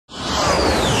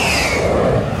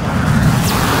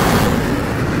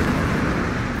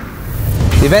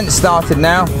event's started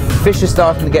now. Fish are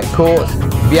starting to get caught.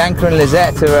 Bianca and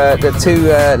Lizette are the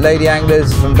two lady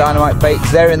anglers from Dynamite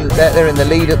Baits. They're in the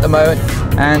lead at the moment,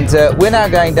 and we're now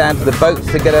going down to the boats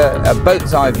to get a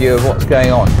boat's eye view of what's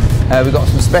going on. We've got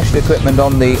some special equipment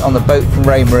on the boat from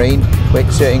Ray Marine,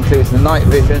 which includes the night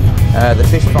vision, the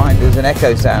fish finders and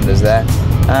echo sounders there.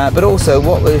 But also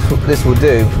what this will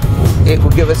do, it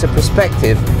will give us a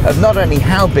perspective of not only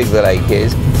how big the lake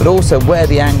is, but also where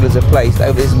the anglers are placed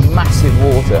over this massive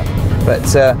water. But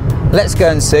let's go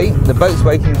and see. The boat's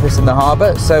waiting for us in the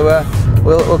harbour, so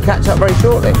we'll catch up very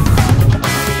shortly.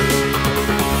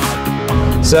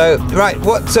 So, right,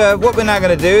 what we're now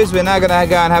going to do is we're now going to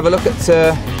go and have a look at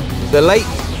the lake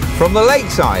from the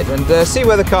lakeside and see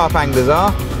where the carp anglers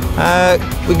are.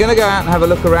 We're going to go out and have a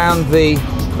look around the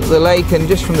lake and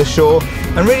just from the shore,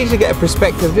 and really to get a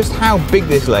perspective of just how big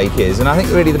this lake is. And I think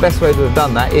really the best way to have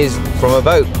done that is from a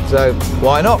boat. So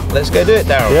why not? Let's go do it,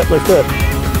 Darryl. Yep, let's do it.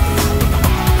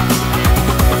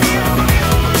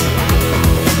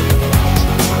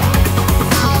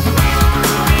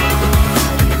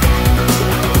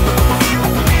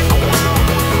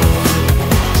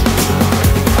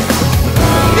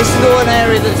 This is all an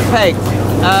area that's pegged.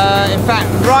 In fact,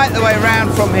 right the way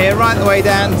around from here, right the way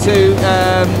down to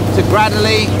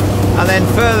Gradley, and then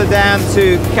further down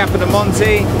to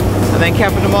Capodimonte, and then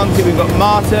Capodimonte we've got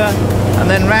Marta, and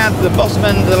then round to the bottom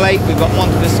end of the lake we've got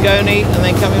Montefiscone, and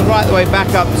then coming right the way back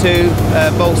up to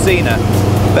Bolsena.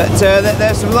 But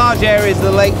there's some large areas of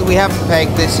the lake that we haven't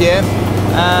pegged this year,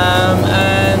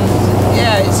 and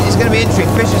yeah, it's going to be interesting.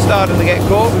 Fish are starting to get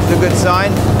caught, which is a good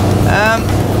sign.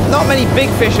 Not many big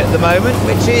fish at the moment,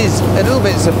 which is a little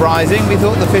bit surprising. We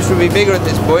thought the fish would be bigger at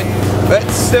this point, but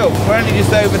still, we're only just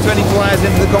over 24 hours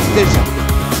into the competition.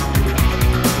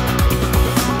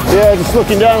 Yeah, just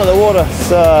looking down at the water,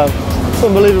 it's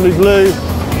unbelievably blue,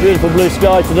 beautiful blue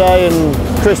sky today and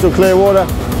crystal clear water.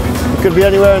 It could be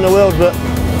anywhere in the world, but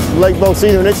Lake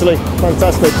Bolsena in Italy,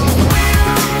 fantastic.